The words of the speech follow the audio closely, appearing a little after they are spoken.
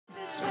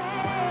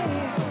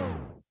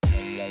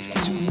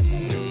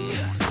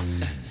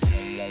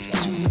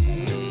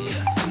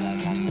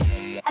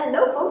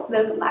folks,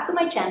 welcome back to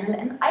my channel.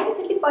 And I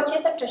recently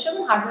purchased a Trezor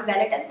One hardware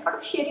wallet and thought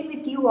of sharing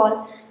with you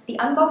all the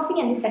unboxing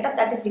and the setup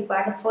that is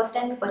required the first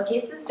time you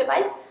purchase this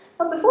device.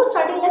 Now before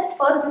starting, let's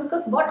first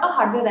discuss what a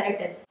hardware wallet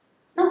is.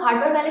 Now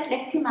hardware wallet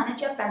lets you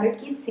manage your private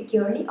keys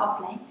securely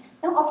offline.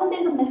 Now often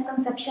there is a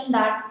misconception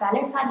that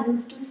wallets are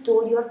used to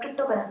store your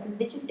cryptocurrencies,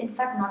 which is in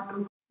fact not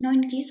true. Now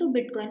in case of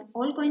Bitcoin,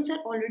 all coins are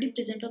already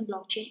present on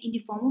blockchain in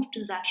the form of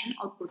transaction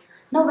output.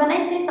 Now when I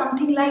say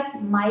something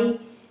like my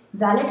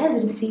wallet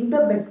has received a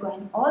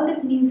Bitcoin, all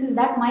this means is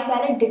that my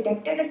wallet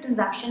detected a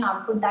transaction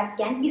output that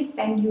can be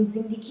spent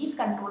using the keys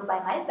controlled by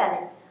my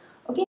wallet.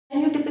 Okay,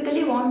 when you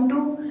typically want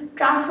to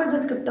transfer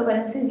these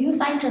cryptocurrencies, you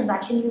sign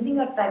transaction using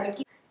your private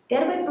key,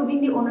 thereby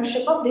proving the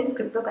ownership of these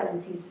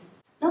cryptocurrencies.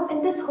 Now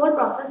in this whole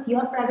process,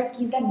 your private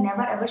keys are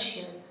never ever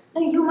shared.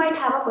 Now you might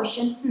have a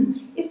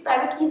question, if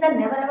private keys are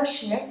never ever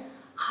shared,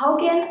 how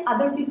can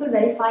other people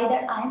verify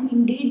that I am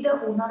indeed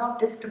the owner of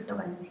this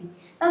cryptocurrency?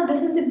 Now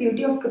this is the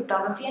beauty of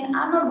cryptography, and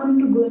I am not going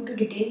to go into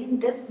detail in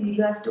this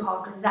video as to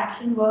how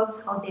transaction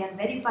works, how they are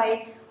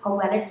verified, how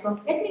wallets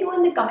work. Let me know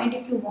in the comment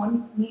if you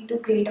want me to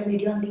create a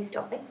video on these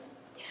topics.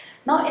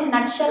 Now in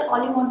nutshell,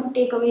 all you want to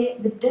take away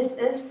with this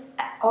is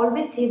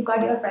always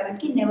safeguard your private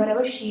key, never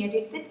ever share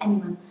it with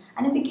anyone.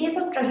 And in the case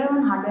of Trezor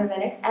One hardware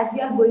wallet, as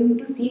we are going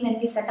to see when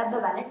we set up the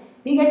wallet,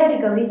 we get a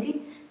recovery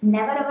seed.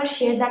 Never ever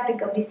share that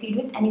recovery seed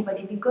with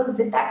anybody, because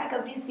with that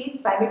recovery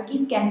seed, private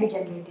keys can be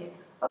generated.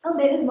 Now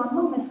there is one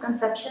more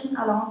misconception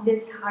along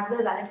this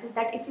hardware wallets is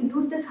that if you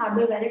lose this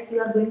hardware wallets, you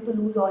are going to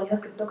lose all your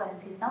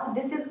cryptocurrencies. Now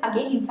this is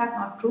again in fact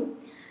not true.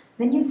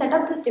 When you set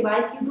up this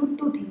device, you do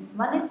two things.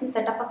 One is you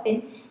set up a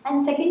pin,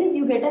 and second is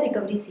you get a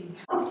recovery seed.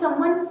 If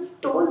someone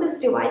stole this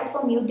device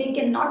from you, they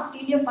cannot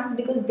steal your funds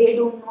because they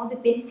don't know the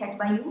pin set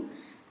by you.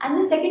 And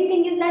the second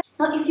thing is that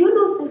now if you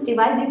lose this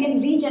device, you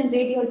can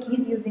regenerate your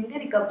keys using the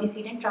recovery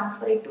seed and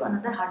transfer it to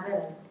another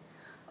hardware wallet.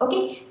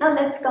 Okay, now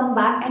let's come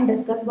back and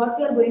discuss what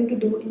we are going to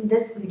do in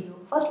this video.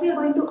 First, we are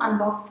going to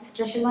unbox this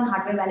Trezor One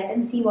hardware wallet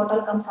and see what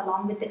all comes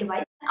along with the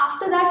device.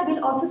 After that,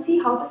 we'll also see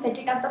how to set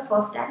it up the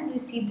first time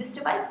receive this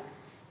device.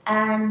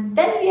 And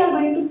then we are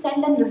going to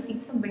send and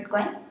receive some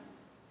Bitcoin.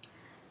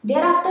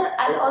 Thereafter,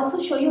 I'll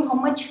also show you how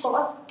much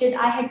cost did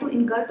I had to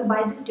incur to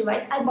buy this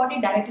device. I bought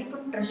it directly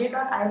from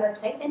Trezor.io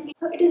website, and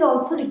it is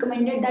also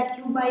recommended that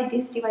you buy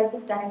these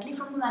devices directly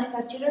from the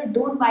manufacturer.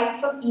 Don't buy it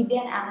from eBay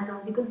and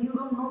Amazon, because you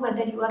don't know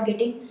whether you are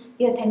getting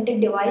the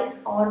authentic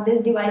device or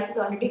this device is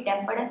already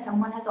tempered and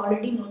someone has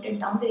already noted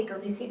down the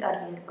recovery seed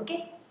earlier.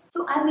 Okay.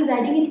 So I'm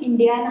residing in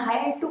India and I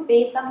had to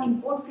pay some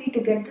import fee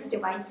to get this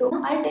device. So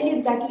I'll tell you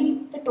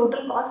exactly the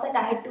total cost that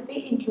I had to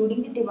pay,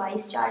 including the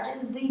device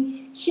charges,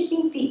 the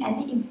shipping fee and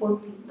the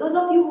import fee. Those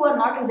of you who are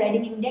not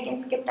residing in India can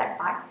skip that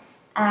part.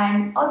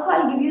 And also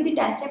I'll give you the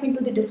timestamp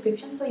into the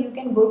description so you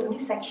can go to the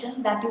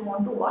sections that you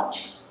want to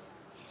watch.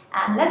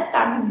 And let's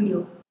start the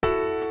video.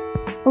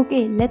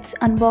 Okay, let's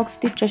unbox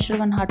the Trezor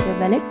One hardware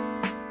wallet.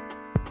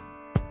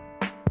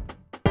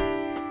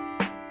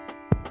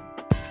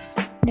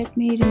 Let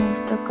me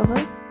remove the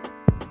cover.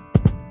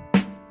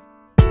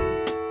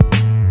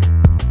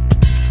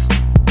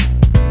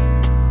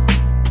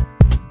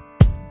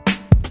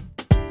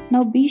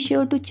 Now be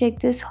sure to check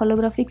this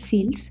holographic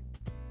seals.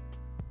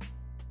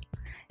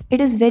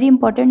 It is very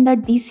important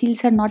that these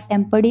seals are not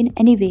tampered in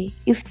any way.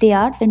 If they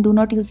are, then do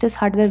not use this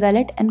hardware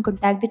wallet and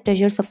contact the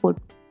Trezor support.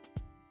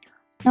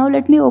 Now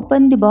let me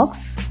open the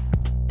box.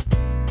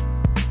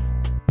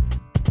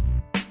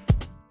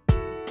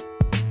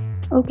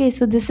 Okay,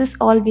 so this is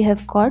all we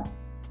have got.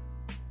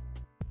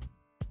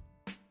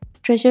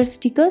 Trezor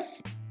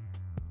stickers,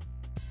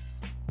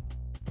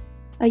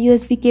 a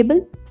USB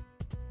cable,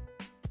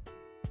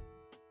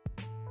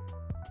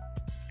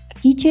 a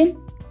keychain,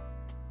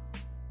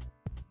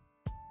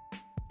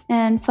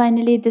 and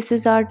finally this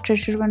is our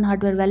Trezor One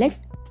hardware wallet.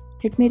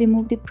 Let me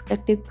remove the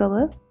protective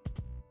cover.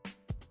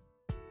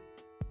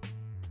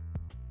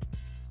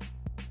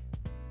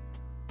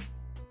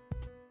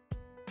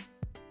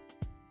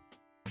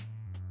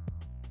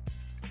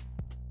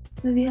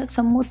 We have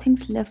some more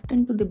things left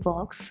into the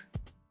box.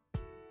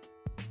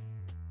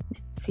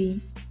 Let's see.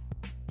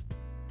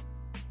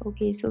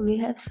 Okay, so we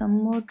have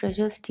some more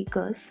Trezor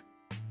stickers.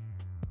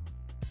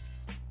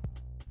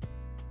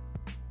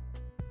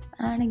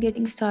 And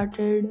getting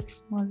started,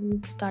 small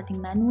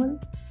starting manual.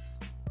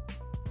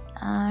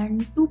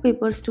 And two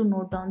papers to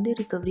note down the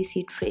recovery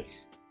seed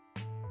phrase.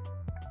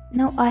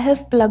 Now I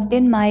have plugged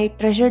in my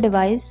Trezor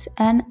device,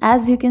 and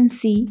as you can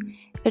see,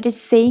 it is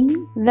saying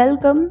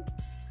welcome.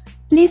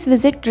 Please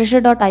visit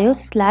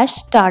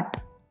trezor.io/start.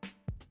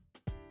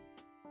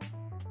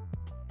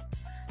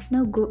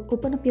 Now go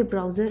open up your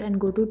browser and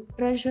go to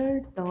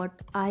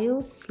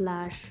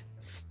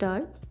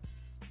trezor.io/start.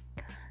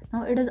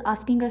 Now it is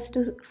asking us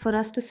for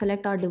us to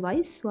select our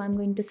device, so I'm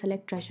going to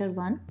select Trezor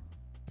One.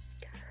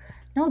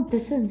 Now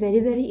this is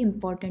very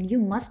important.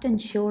 You must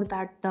ensure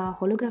that the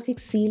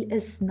holographic seal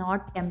is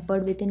not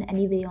tampered with in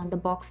any way on the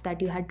box that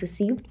you had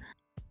received,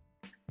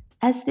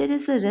 as there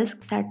is a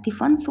risk that the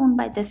funds owned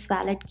by this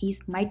wallet keys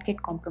might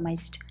get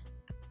compromised.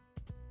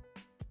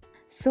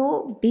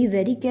 So be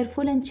very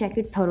careful and check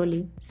it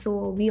thoroughly.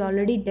 So we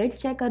already did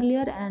check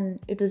earlier and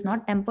it was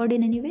not tampered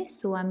in any way,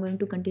 so I'm going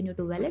to continue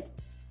to valid.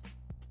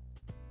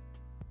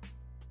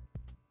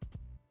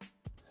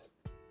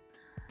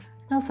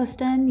 Now first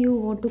time you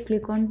want to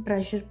click on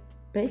Trezor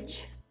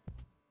bridge.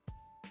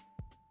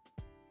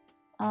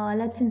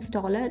 Let's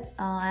install it.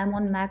 I am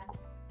on Mac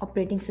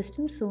operating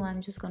system, so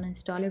I'm just gonna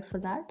install it. For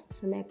that,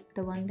 select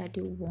the one that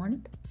you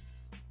want.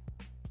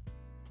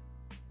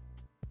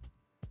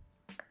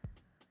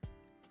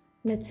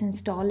 Let's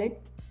install it.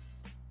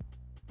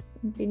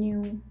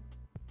 Continue.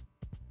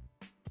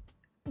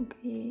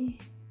 Okay.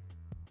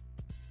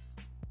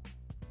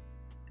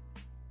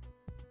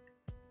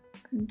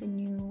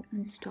 Continue,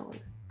 install.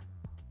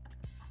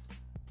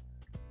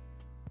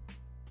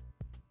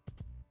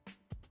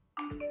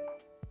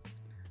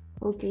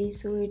 Okay,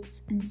 so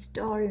it's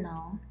installed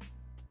now,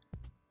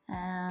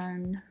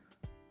 and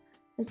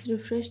let's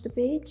refresh the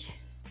page.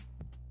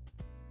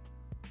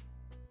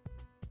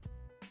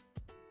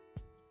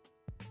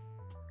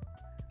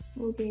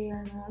 Okay,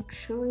 I'm not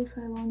sure if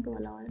I want to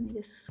allow. Let me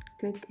just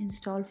click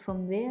install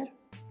firmware.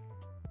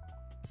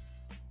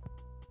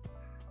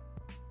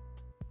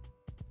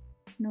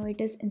 Now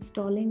it is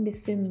installing the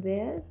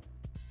firmware.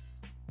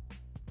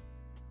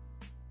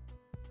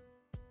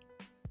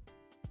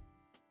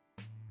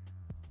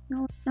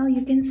 Now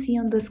you can see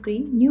on the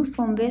screen, new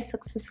firmware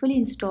successfully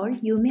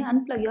installed. You may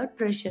unplug your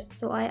Trezor.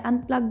 So I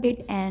unplugged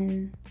it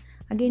and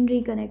again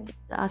reconnect,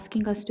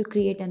 asking us to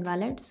create and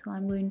valid. So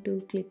I'm going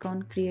to click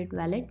on create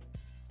valid.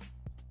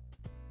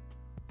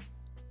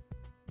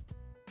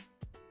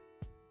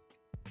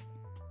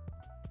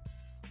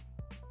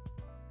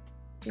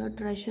 Your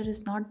Trezor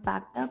is not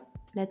backed up.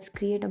 Let's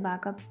create a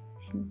backup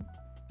in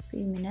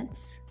 3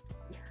 minutes.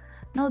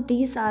 Now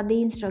these are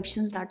the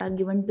instructions that are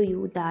given to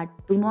you, that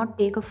do not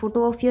take a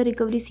photo of your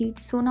recovery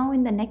seed. So now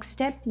in the next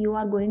step, you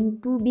are going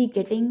to be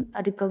getting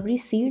a recovery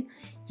seed.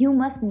 You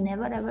must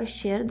never ever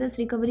share this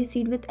recovery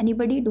seed with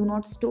anybody. Do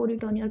not store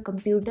it on your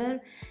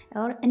computer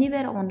or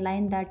anywhere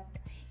online, that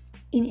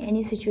in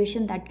any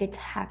situation that get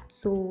hacked.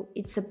 So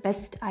it's the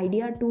best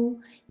idea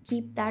to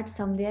keep that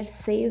somewhere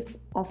safe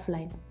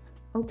offline.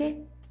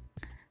 Okay,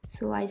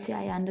 so I say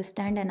I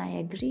understand and I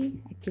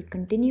agree. I click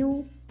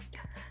continue.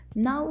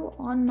 Now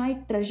on my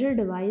Trezor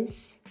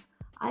device,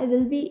 I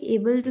will be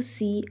able to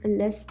see a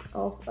list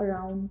of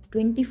around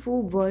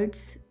 24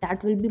 words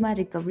that will be my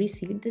recovery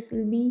seed. This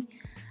will be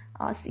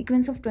a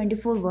sequence of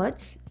 24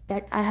 words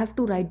that I have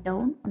to write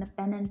down on a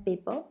pen and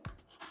paper.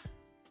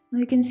 Now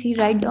you can see,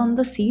 write down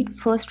the seed.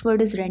 First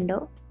word is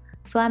render.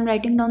 So I'm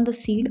writing down the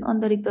seed on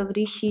the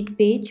recovery sheet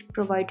page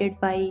provided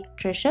by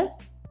Trezor.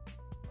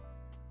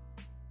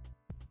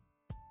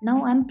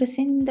 Now I'm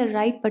pressing the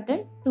right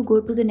button to go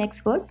to the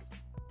next word.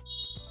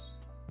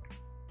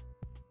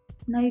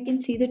 Now you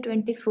can see the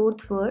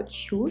 24th word,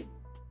 shoot.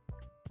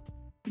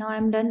 Now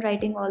I'm done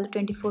writing all the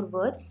 24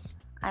 words.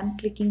 I'm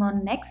clicking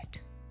on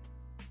next.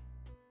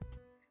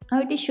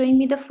 Now it is showing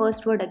me the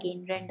first word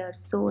again, render.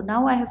 So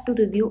now I have to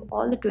review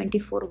all the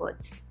 24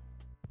 words.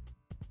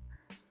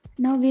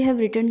 Now we have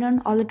written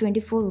down all the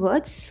 24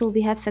 words. So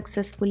we have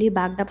successfully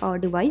backed up our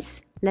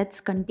device. Let's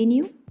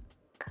continue.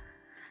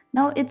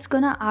 Now it's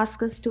gonna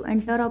ask us to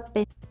enter a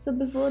pin. So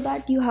before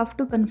that, you have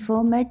to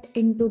confirm it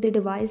into the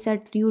device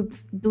that you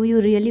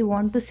really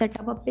want to set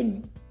up a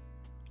pin.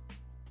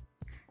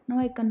 Now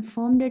I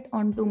confirmed it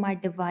onto my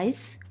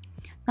device.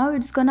 Now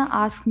it's gonna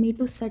ask me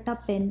to set a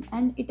pin,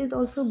 and it is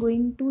also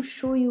going to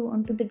show you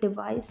onto the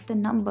device the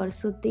numbers,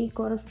 so they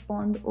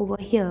correspond over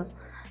here.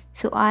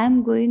 So I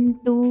am going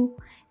to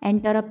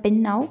enter a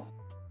pin now.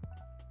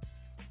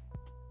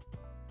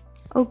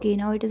 Okay,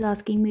 now it is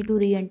asking me to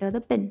re-enter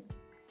the pin.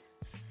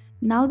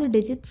 Now the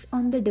digits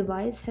on the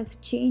device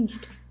have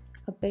changed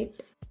a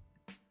bit.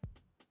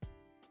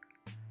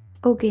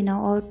 Okay,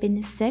 now our pin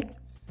is set.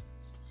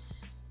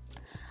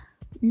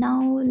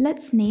 Now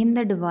let's name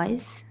the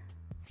device.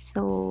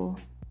 So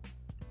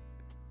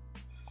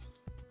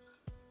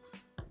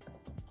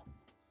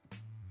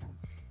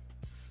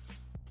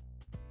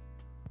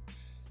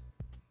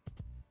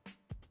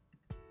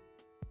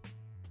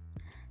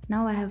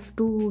now I have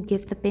to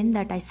give the pin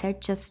that I set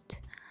just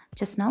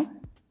now.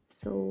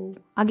 So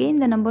again,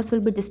 the numbers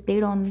will be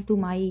displayed onto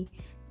my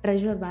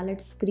Trezor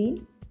wallet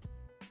screen.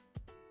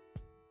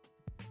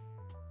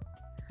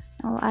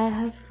 Now I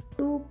have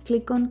to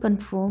click on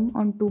confirm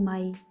onto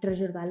my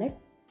Trezor wallet.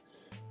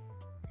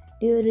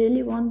 Do you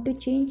really want to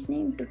change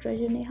name to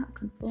Trezor Neha?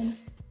 Confirm.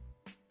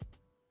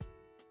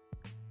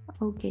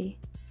 Okay,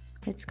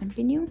 let's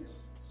continue.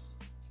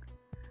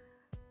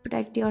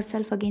 Protect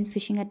yourself against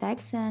phishing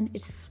attacks, and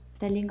it's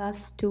telling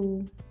us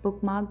to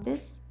bookmark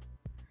this.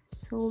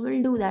 So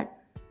we'll do that.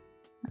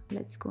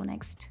 Let's go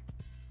next.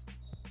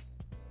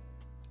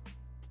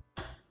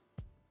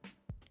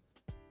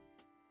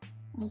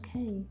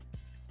 Okay,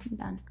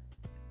 done.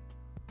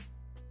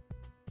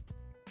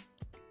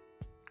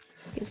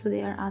 Okay, so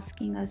they are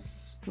asking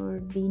us for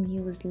the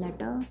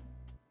newsletter,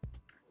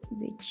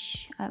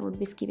 which I would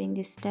be skipping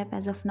this step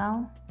as of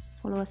now.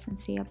 Follow us and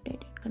stay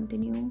updated.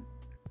 Continue.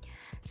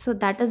 So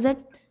that is it.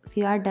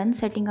 We are done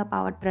setting up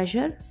our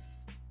Trezor.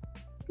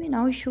 We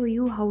now show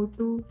you how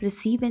to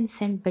receive and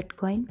send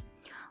Bitcoin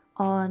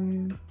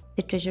on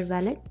the Trezor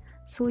wallet.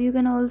 So you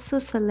can also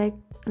select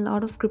a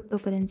lot of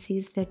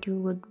cryptocurrencies that you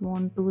would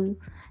want to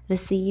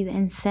receive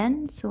and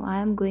send. So I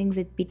am going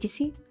with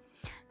BTC.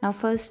 Now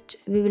first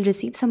we will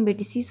receive some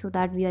BTC so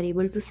that we are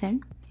able to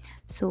send.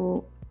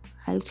 So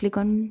I'll click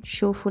on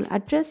show full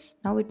address.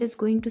 Now it is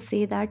going to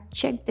say that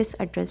check this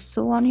address.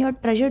 So on your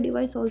Trezor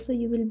device also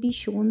you will be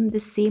shown the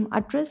same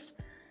address,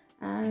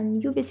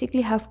 and you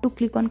basically have to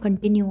click on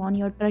continue on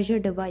your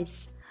Trezor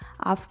device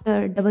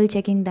after double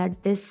checking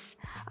that this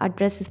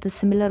address is the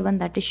similar one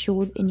that is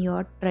showed in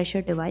your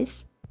Trezor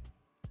device.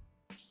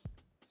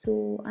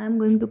 So I am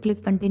going to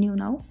click continue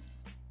now.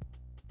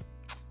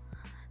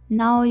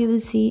 Now you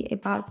will see a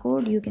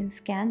barcode. You can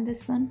scan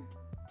this one.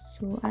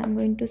 So I am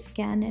going to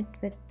scan it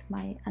with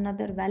my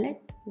another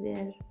wallet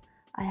where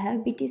I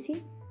have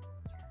BTC.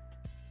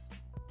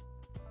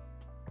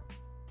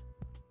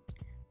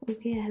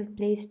 Okay, I have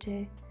placed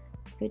a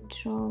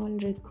withdrawal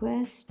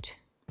request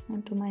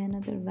onto my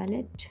another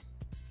wallet.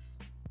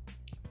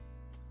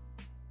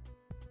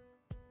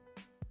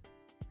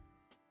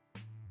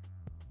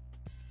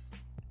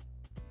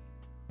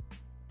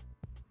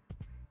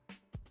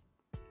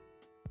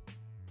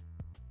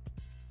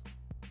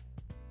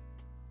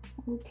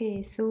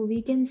 Okay, so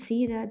we can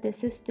see that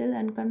this is still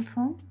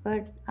unconfirmed,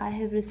 but I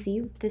have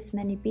received this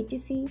many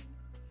BTC,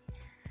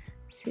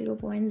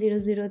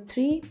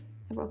 0.003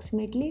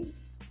 approximately,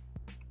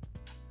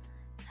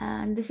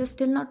 and this is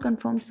still not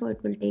confirmed, so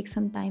it will take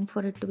some time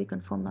for it to be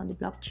confirmed on the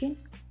blockchain.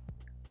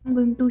 I'm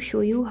going to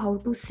show you how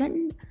to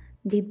send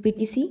the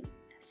BTC.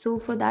 So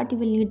for that you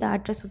will need the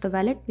address of the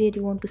wallet where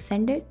you want to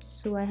send it.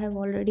 So I have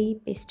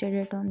already pasted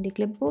it on the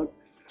clipboard.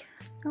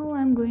 Now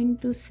I'm going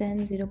to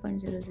send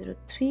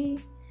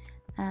 0.003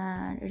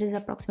 and it is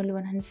approximately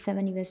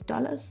 107 US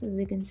dollars, as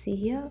you can see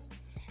here,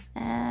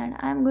 and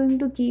I'm going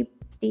to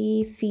keep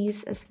the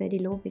fees as very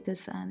low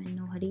because I'm in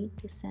no hurry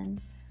to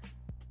send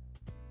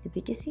the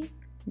BTC.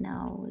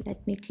 Now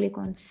let me click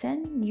on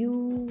send.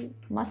 You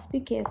must be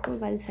careful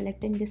while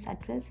selecting this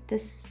address.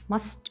 This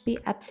must be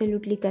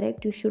absolutely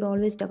correct. You should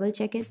always double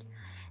check it,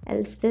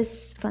 else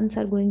this funds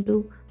are going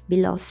to be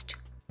lost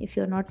if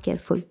you're not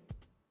careful.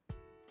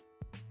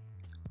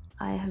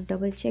 I have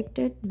double checked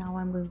it. Now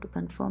I'm going to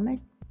confirm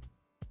it.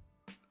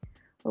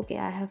 Okay,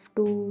 I have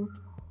to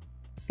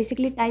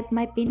basically type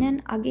my PIN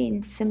in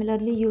again.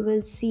 Similarly, you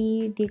will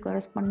see the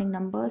corresponding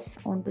numbers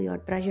onto your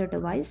Trezor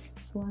device.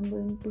 So I'm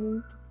going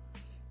to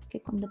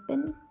click on the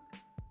PIN.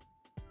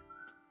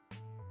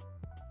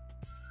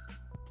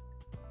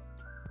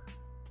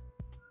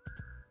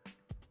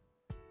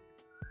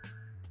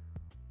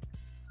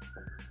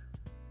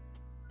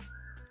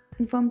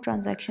 Confirm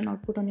transaction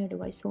output on your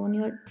device. So on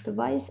your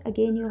device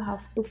again you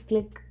have to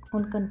click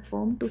on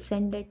confirm to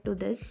send it to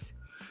this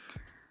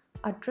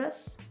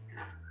address.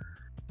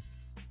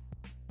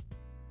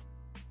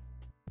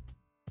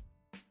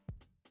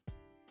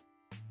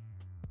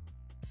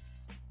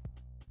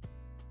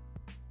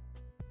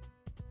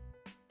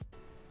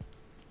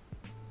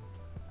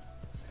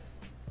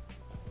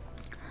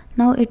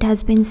 Now it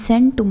has been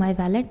sent to my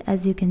wallet,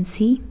 as you can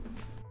see.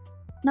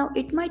 Now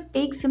it might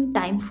take some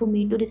time for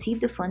me to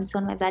receive the funds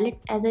on my wallet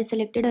as I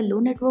selected a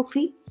low network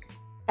fee.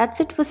 That's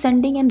it for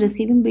sending and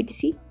receiving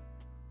BTC.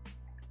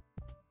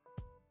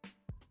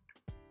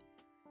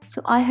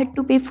 So I had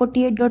to pay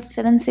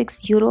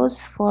 48.76 euros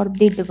for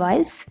the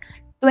device,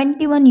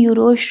 21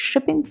 euros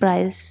shipping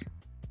price,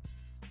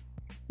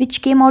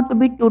 which came out to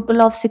be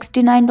total of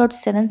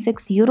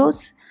 69.76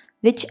 euros,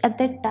 which at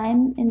that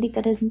time in the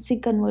currency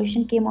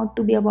conversion came out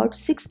to be about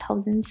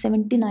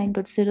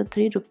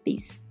 6079.03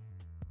 rupees.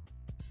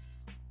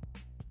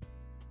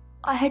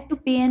 I had to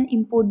pay an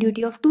import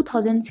duty of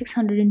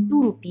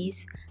 2602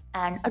 rupees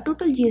and a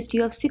total GST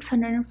of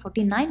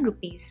 649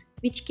 rupees,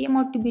 which came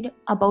out to be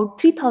about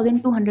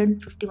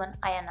 3251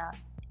 INR.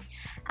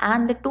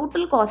 And the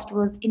total cost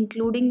was,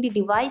 including the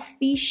device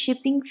fee,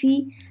 shipping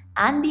fee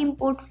and the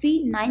import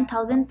fee,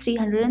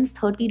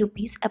 9330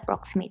 rupees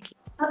approximately.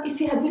 If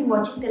you have been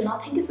watching till now,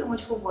 thank you so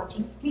much for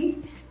watching.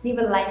 Please leave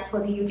a like for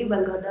the YouTube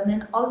algorithm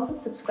and also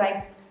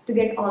subscribe to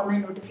get all my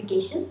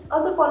notifications.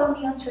 Also follow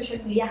me on social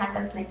media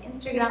handles like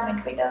Instagram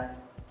and Twitter.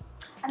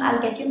 And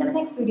I'll catch you in the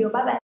next video. Bye bye.